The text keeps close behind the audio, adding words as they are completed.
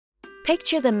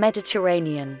Picture the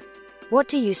Mediterranean. What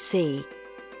do you see?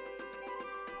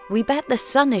 We bet the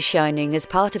sun is shining as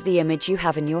part of the image you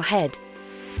have in your head.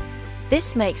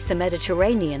 This makes the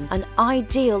Mediterranean an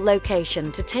ideal location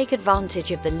to take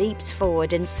advantage of the leaps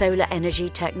forward in solar energy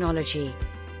technology.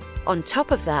 On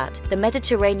top of that, the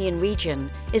Mediterranean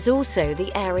region is also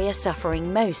the area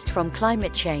suffering most from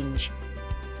climate change,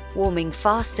 warming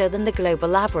faster than the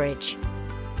global average.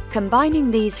 Combining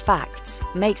these facts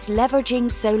makes leveraging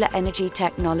solar energy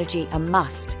technology a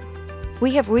must.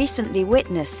 We have recently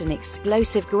witnessed an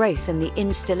explosive growth in the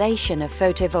installation of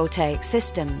photovoltaic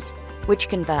systems, which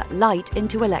convert light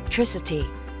into electricity.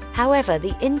 However,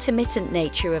 the intermittent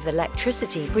nature of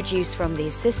electricity produced from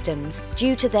these systems,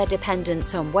 due to their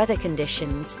dependence on weather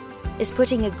conditions, is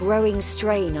putting a growing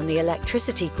strain on the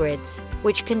electricity grids,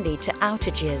 which can lead to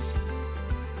outages.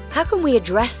 How can we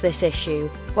address this issue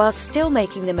while still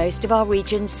making the most of our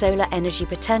region's solar energy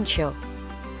potential?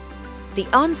 The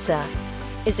answer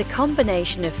is a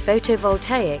combination of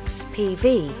photovoltaics,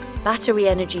 PV, battery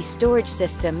energy storage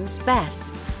systems,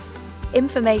 BESS,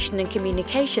 information and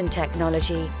communication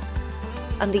technology,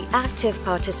 and the active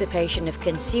participation of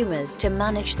consumers to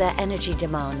manage their energy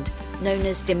demand, known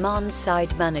as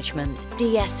demand-side management,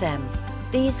 DSM.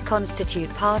 These constitute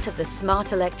part of the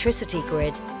smart electricity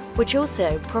grid, which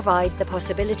also provide the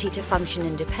possibility to function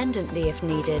independently if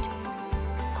needed,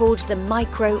 called the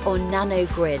micro or nano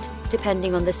grid,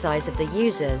 depending on the size of the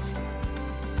users.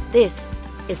 This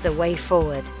is the way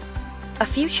forward. A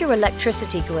future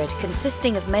electricity grid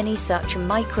consisting of many such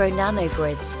micro-nano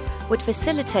grids would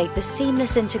facilitate the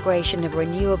seamless integration of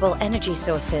renewable energy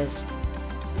sources.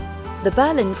 The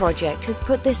Berlin project has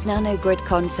put this nanogrid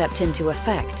concept into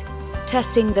effect,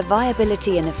 testing the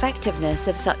viability and effectiveness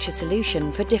of such a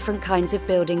solution for different kinds of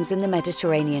buildings in the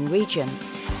Mediterranean region,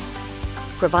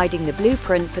 providing the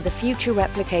blueprint for the future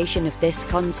replication of this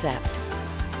concept.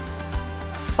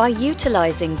 By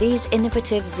utilizing these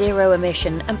innovative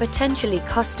zero-emission and potentially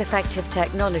cost-effective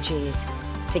technologies,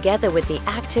 together with the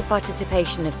active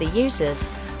participation of the users,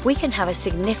 we can have a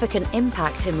significant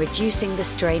impact in reducing the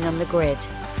strain on the grid,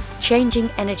 changing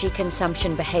energy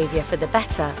consumption behavior for the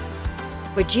better,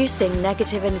 reducing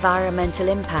negative environmental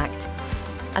impact,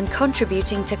 and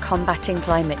contributing to combating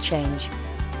climate change.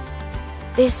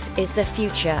 This is the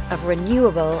future of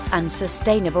renewable and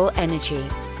sustainable energy.